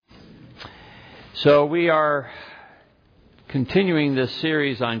So we are continuing this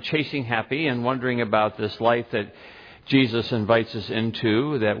series on chasing happy and wondering about this life that Jesus invites us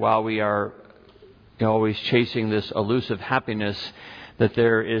into, that while we are always chasing this elusive happiness, that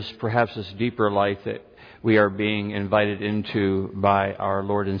there is perhaps this deeper life that we are being invited into by our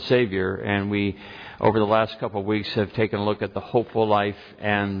Lord and Savior. And we, over the last couple of weeks, have taken a look at the hopeful life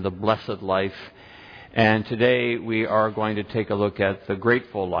and the blessed life. And today we are going to take a look at the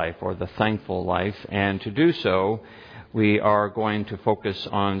grateful life or the thankful life. And to do so, we are going to focus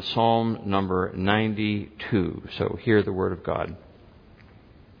on Psalm number 92. So hear the word of God.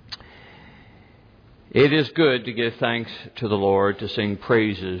 It is good to give thanks to the Lord, to sing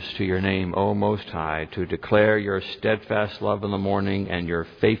praises to your name, O Most High, to declare your steadfast love in the morning and your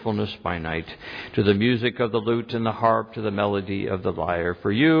faithfulness by night, to the music of the lute and the harp, to the melody of the lyre.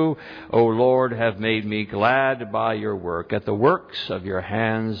 For you, O Lord, have made me glad by your work. At the works of your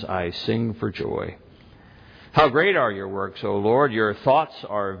hands I sing for joy. How great are your works, O Lord! Your thoughts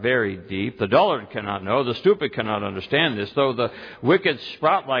are very deep. The dullard cannot know, the stupid cannot understand this. Though the wicked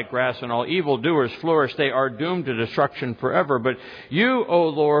sprout like grass and all evildoers flourish, they are doomed to destruction forever. But you, O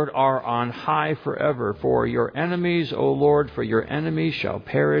Lord, are on high forever. For your enemies, O Lord, for your enemies shall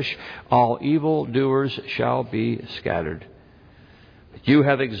perish. All evildoers shall be scattered. You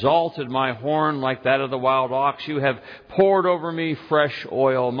have exalted my horn like that of the wild ox. You have poured over me fresh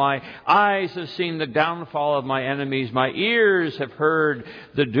oil. My eyes have seen the downfall of my enemies. My ears have heard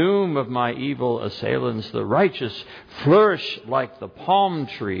the doom of my evil assailants. The righteous flourish like the palm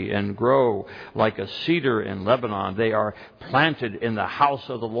tree and grow like a cedar in Lebanon. They are planted in the house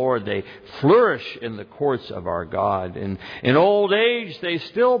of the Lord. They flourish in the courts of our God. In old age, they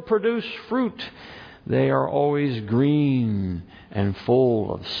still produce fruit. They are always green and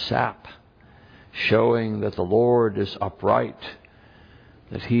full of sap, showing that the Lord is upright,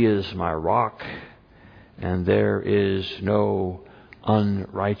 that He is my rock, and there is no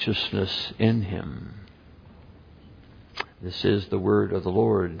unrighteousness in Him. This is the word of the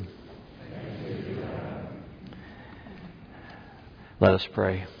Lord. Let us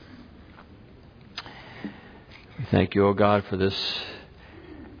pray. We thank you, O God, for this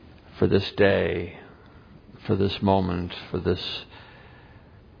day, for this moment, for this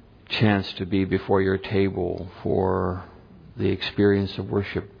chance to be before your table, for the experience of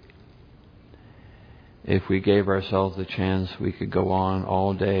worship. If we gave ourselves the chance, we could go on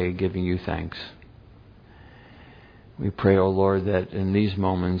all day giving you thanks. We pray, O Lord, that in these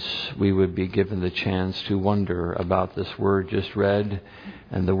moments we would be given the chance to wonder about this word just read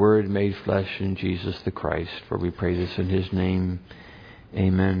and the word made flesh in Jesus the Christ. For we pray this in His name.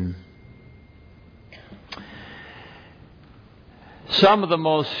 Amen. Some of the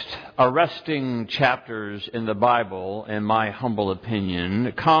most arresting chapters in the Bible, in my humble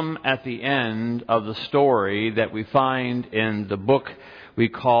opinion, come at the end of the story that we find in the book we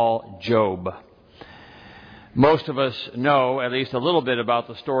call Job. Most of us know at least a little bit about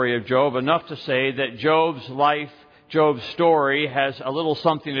the story of Job, enough to say that Job's story has a little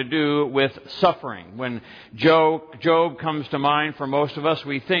something to do with suffering. When Job comes to mind for most of us,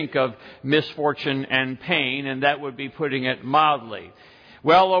 we think of misfortune and pain, and that would be putting it mildly.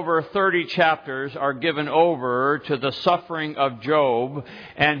 Well over 30 chapters are given over to the suffering of Job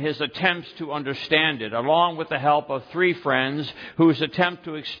and his attempts to understand it, along with the help of 3 friends whose attempt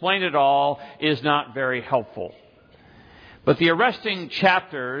to explain it all is not very helpful. But the arresting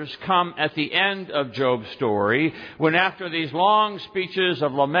chapters come at the end of Job's story, when after these long speeches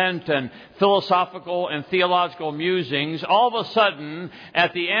of lament and philosophical and theological musings, all of a sudden,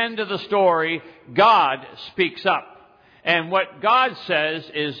 at the end of the story, God speaks up. And what God says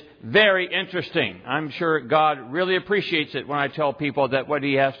is very interesting. I'm sure God really appreciates it when I tell people that what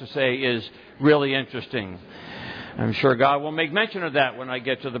He has to say is really interesting. I'm sure God will make mention of that when I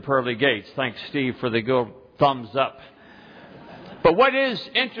get to the pearly gates. Thanks, Steve, for the good thumbs up. But what is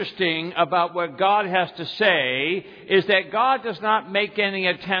interesting about what God has to say is that God does not make any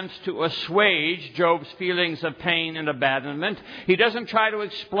attempts to assuage Job's feelings of pain and abandonment. He doesn't try to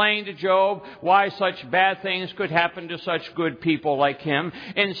explain to Job why such bad things could happen to such good people like him.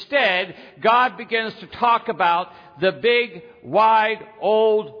 Instead, God begins to talk about the big, wide,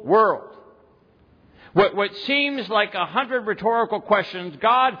 old world. What seems like 100 rhetorical questions,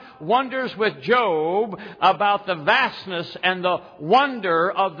 God wonders with Job about the vastness and the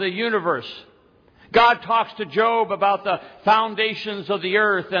wonder of the universe. God talks to Job about the foundations of the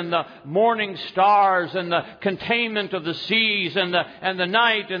earth and the morning stars and the containment of the seas and the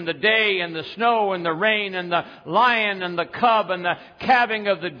night and the day and the snow and the rain and the lion and the cub and the calving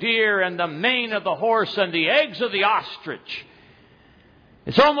of the deer and the mane of the horse and the eggs of the ostrich.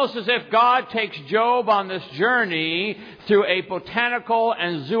 It's almost as if God takes Job on this journey through a botanical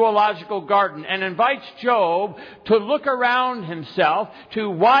and zoological garden and invites Job to look around himself, to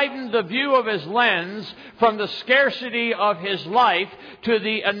widen the view of his lens from the scarcity of his life to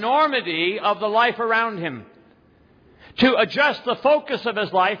the enormity of the life around him. To adjust the focus of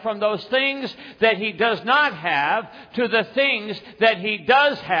his life from those things that he does not have to the things that he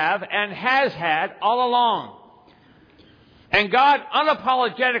does have and has had all along. And God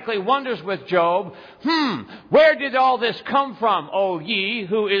unapologetically wonders with Job, where did all this come from, O ye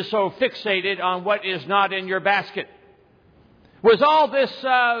who is so fixated on what is not in your basket? Was all this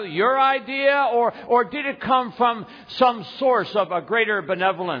your idea, or did it come from some source of a greater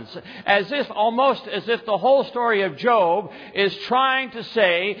benevolence? Almost as if the whole story of Job is trying to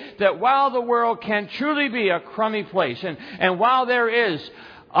say that while the world can truly be a crummy place, and while there is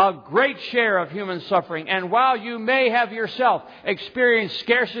a great share of human suffering, and while you may have yourself experienced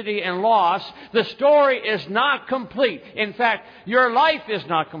scarcity and loss, the story is not complete. In fact, your life is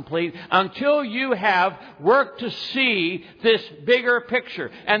not complete until you have worked to see this bigger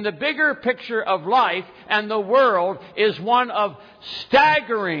picture. And the bigger picture of life and the world is one of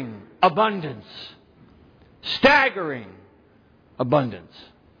staggering abundance. Staggering abundance.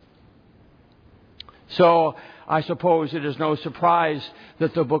 So, I suppose it is no surprise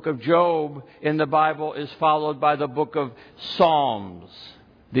that the book of Job in the Bible is followed by the book of Psalms.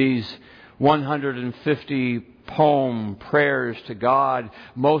 These 150 poem prayers to God,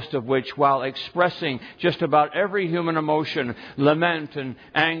 most of which, while expressing just about every human emotion, lament and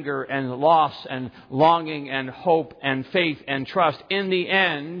anger and loss and longing and hope and faith and trust, in the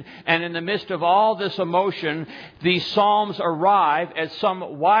end, and in the midst of all this emotion, these Psalms arrive at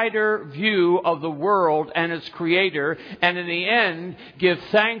some wider view of the world and its Creator, and in the end, give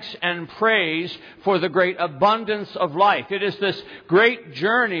thanks and praise for the great abundance of life. It is this great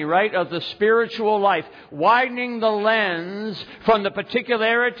journey, right, of the spiritual life, widening the lens from the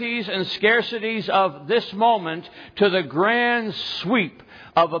particularities and scarcities of this moment to the grand sweep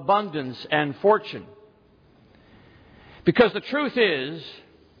of abundance and fortune. Because the truth is,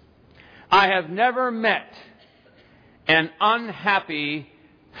 I have never met an unhappy,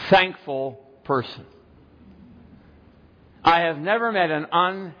 thankful person. I have never met an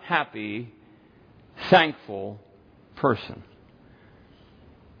unhappy, thankful person.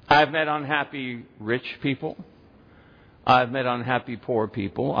 I've met unhappy rich people. I've met unhappy poor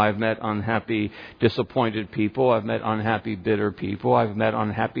people. I've met unhappy disappointed people. I've met unhappy bitter people. I've met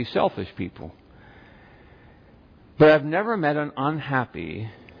unhappy selfish people. But I've never met an unhappy,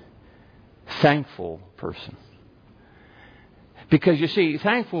 thankful person. Because you see,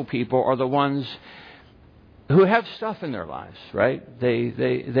 thankful people are the ones who have stuff in their lives, right?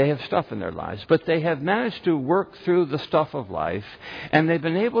 They have stuff in their lives, but they have managed to work through the stuff of life, and they've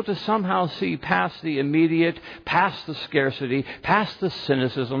been able to somehow see past the immediate, past the scarcity, past the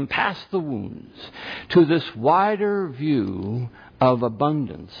cynicism, past the wounds, to this wider view of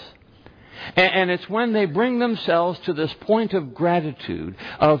abundance. And it's when they bring themselves to this point of gratitude,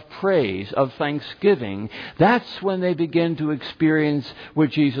 of praise, of thanksgiving, that's when they begin to experience what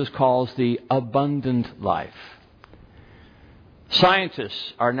Jesus calls the abundant life.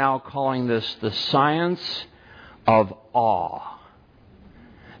 Scientists are now calling this the science of awe.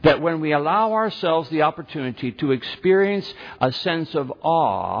 That when we allow ourselves the opportunity to experience a sense of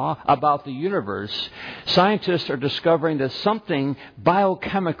awe about the universe, scientists are discovering that something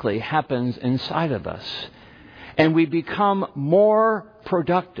biochemically happens inside of us. And we become more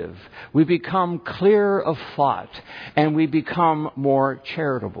productive. We become clearer of thought. And we become more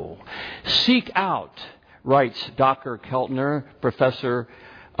charitable. Seek out, writes Dr. Keltner, professor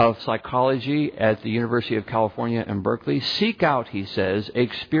of psychology at the University of California in Berkeley. Seek out, he says,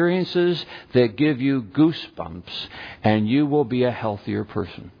 experiences that give you goosebumps, and you will be a healthier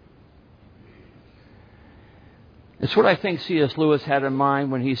person. It's what I think C.S. Lewis had in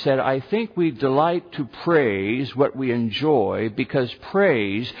mind when he said, I think we delight to praise what we enjoy because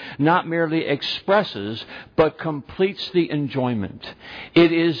praise not merely expresses but completes the enjoyment.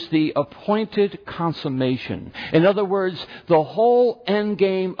 It is the appointed consummation. In other words, the whole end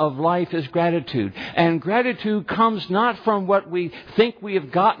game of life is gratitude. And gratitude comes not from what we think we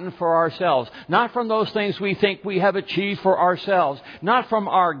have gotten for ourselves, not from those things we think we have achieved for ourselves, not from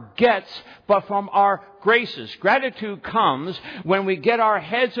our gets, but from our graces. Gratitude comes when we get our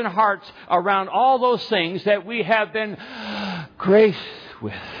heads and hearts around all those things that we have been graced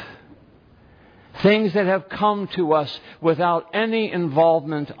with. Things that have come to us without any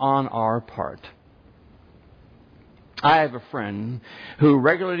involvement on our part. I have a friend who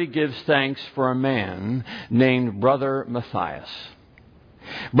regularly gives thanks for a man named Brother Matthias.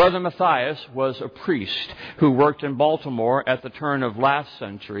 Brother Matthias was a priest who worked in Baltimore at the turn of last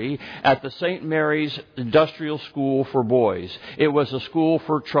century at the St. Mary's Industrial School for Boys. It was a school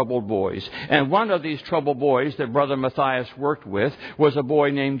for troubled boys. And one of these troubled boys that Brother Matthias worked with was a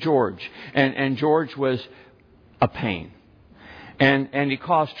boy named George. And George was a pain. And he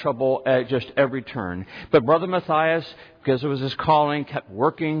caused trouble at just every turn. But Brother Matthias, because it was his calling, kept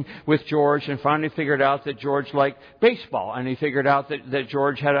working with George and finally figured out that George liked baseball. And he figured out that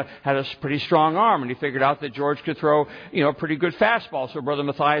George had a pretty strong arm. And he figured out that George could throw, a pretty good fastball. So Brother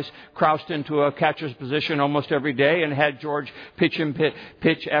Matthias crouched into a catcher's position almost every day and had George pitch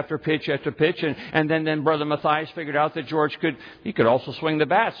after pitch after pitch. And then Brother Matthias figured out that George could also swing the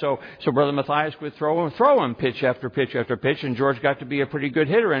bat. So Brother Matthias would throw him pitch after pitch after pitch. And George got to be a pretty good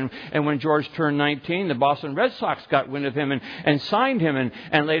hitter. And when George turned 19, the Boston Red Sox got wind of him and signed him,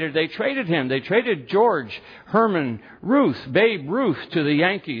 and later they traded him. They traded George Herman Babe Ruth to the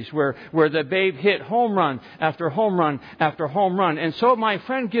Yankees, where the Babe hit home run after home run after home run. And so my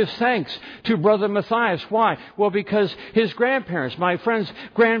friend gives thanks to Brother Matthias. Why? Well, because his grandparents, my friend's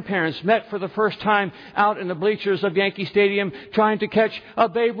grandparents, met for the first time out in the bleachers of Yankee Stadium trying to catch a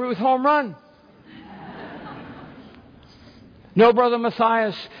Babe Ruth home run. No Brother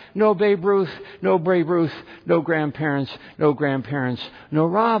Matthias, no Babe Ruth, no grandparents, no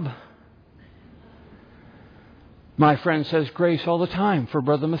Rob. My friend says grace all the time for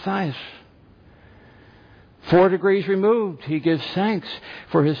Brother Matthias. 4 degrees removed, he gives thanks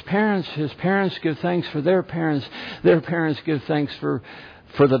for his parents. His parents give thanks for their parents. Their parents give thanks for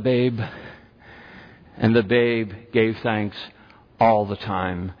the Babe. And the Babe gave thanks all the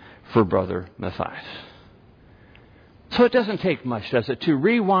time for Brother Matthias. So it doesn't take much, does it, to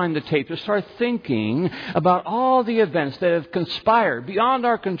rewind the tape, to start thinking about all the events that have conspired beyond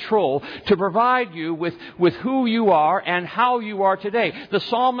our control to provide you with who you are and how you are today. The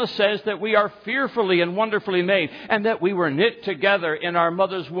psalmist says that we are fearfully and wonderfully made, and that we were knit together in our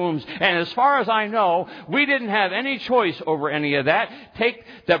mother's wombs. And as far as I know, we didn't have any choice over any of that. Take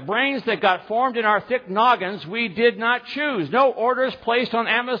the brains that got formed in our thick noggins, we did not choose. No orders placed on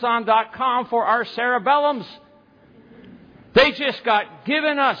Amazon.com for our cerebellums. They just got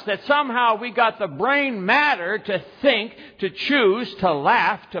given us, that somehow we got the brain matter to think, to choose, to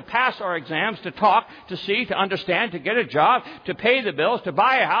laugh, to pass our exams, to talk, to see, to understand, to get a job, to pay the bills, to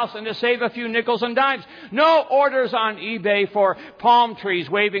buy a house, and to save a few nickels and dimes. No orders on eBay for palm trees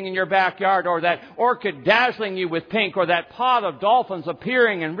waving in your backyard, or that orchid dazzling you with pink, or that pod of dolphins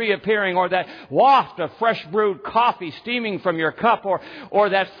appearing and reappearing, or that waft of fresh brewed coffee steaming from your cup, or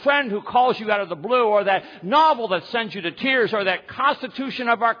that friend who calls you out of the blue, or that novel that sends you to tears, or that Constitution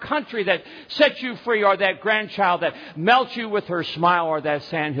of our country that sets you free, or that grandchild that melts you with her smile, or that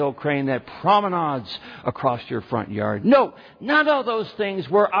sandhill crane that promenades across your front yard. No, none of those things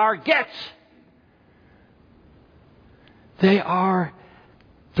were our gets. They are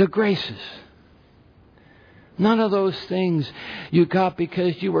the graces. None of those things you got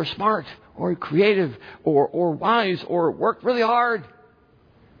because you were smart or creative or wise or worked really hard.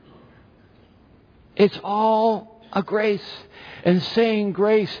 It's all a grace. And saying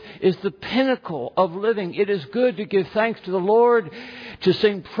grace is the pinnacle of living. It is good to give thanks to the Lord, to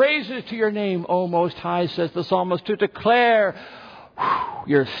sing praises to your name, O Most High, says the psalmist, to declare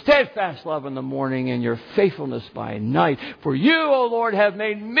your steadfast love in the morning and your faithfulness by night. For you, O Lord, have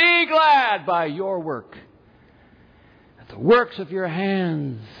made me glad by your work. At the works of your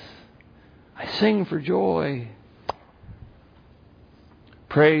hands, I sing for joy.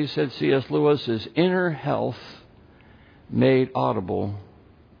 Praise, said C.S. Lewis, is inner health made audible.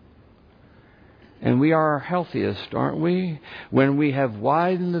 And we are our healthiest, aren't we? When we have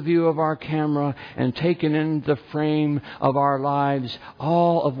widened the view of our camera and taken in the frame of our lives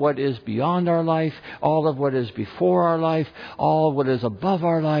all of what is beyond our life, all of what is before our life, all of what is above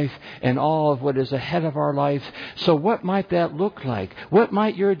our life, and all of what is ahead of our life. So what might that look like? What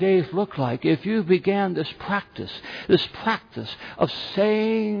might your days look like if you began this practice of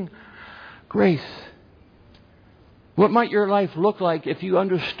saying grace? What might your life look like if you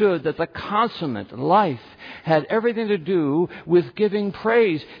understood that the consummate life had everything to do with giving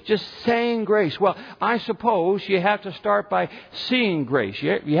praise, just saying grace? Well, I suppose you have to start by seeing grace.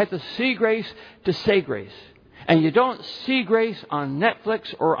 You have to see grace to say grace. And you don't see grace on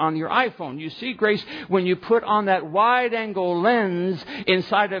Netflix or on your iPhone. You see grace when you put on that wide-angle lens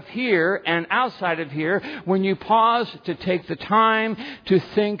inside of here and outside of here, when you pause to take the time to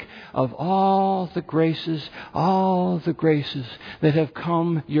think of all the graces that have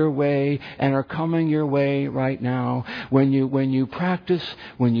come your way and are coming your way right now. When you practice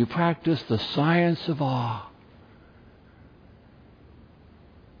the science of awe.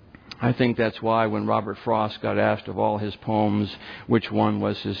 I think that's why when Robert Frost got asked of all his poems which one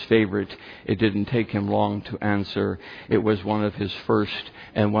was his favorite, it didn't take him long to answer. It was one of his first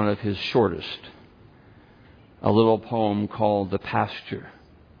and one of his shortest. A little poem called The Pasture.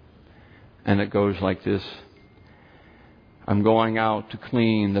 And it goes like this. I'm going out to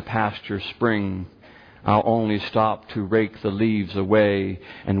clean the pasture spring. I'll only stop to rake the leaves away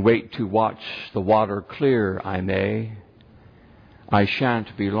and wait to watch the water clear, I may. I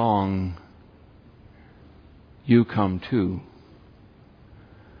shan't be long. You come too.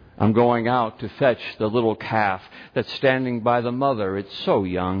 I'm going out to fetch the little calf that's standing by the mother. It's so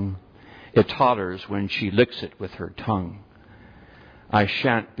young. It totters when she licks it with her tongue. I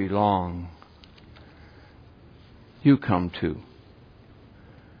shan't be long. You come too.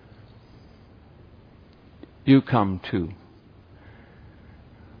 You come too.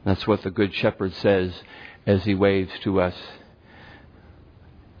 That's what the Good Shepherd says as he waves to us.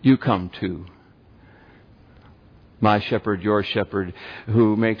 You come too. My shepherd, your shepherd,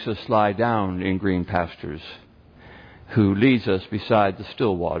 who makes us lie down in green pastures, who leads us beside the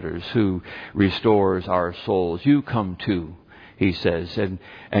still waters, who restores our souls. You come too, he says,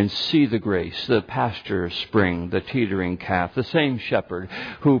 and see the grace, the pasture spring, the teetering calf, the same shepherd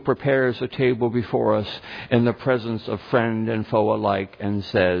who prepares a table before us in the presence of friend and foe alike and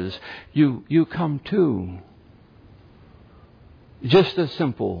says, you come too. Just a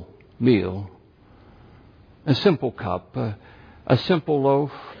simple meal, a simple cup, a simple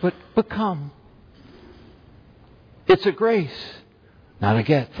loaf, but come. It's a grace, not a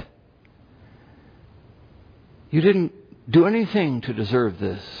get. You didn't do anything to deserve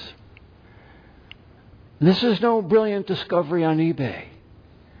this. This is no brilliant discovery on eBay.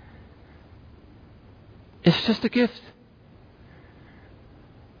 It's just a gift.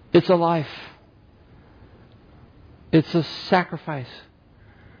 It's a life. It's a sacrifice.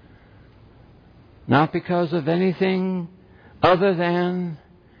 Not because of anything other than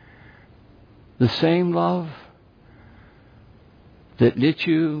the same love that knit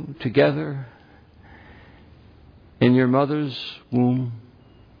you together in your mother's womb.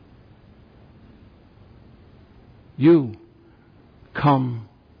 You come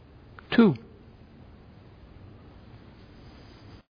too.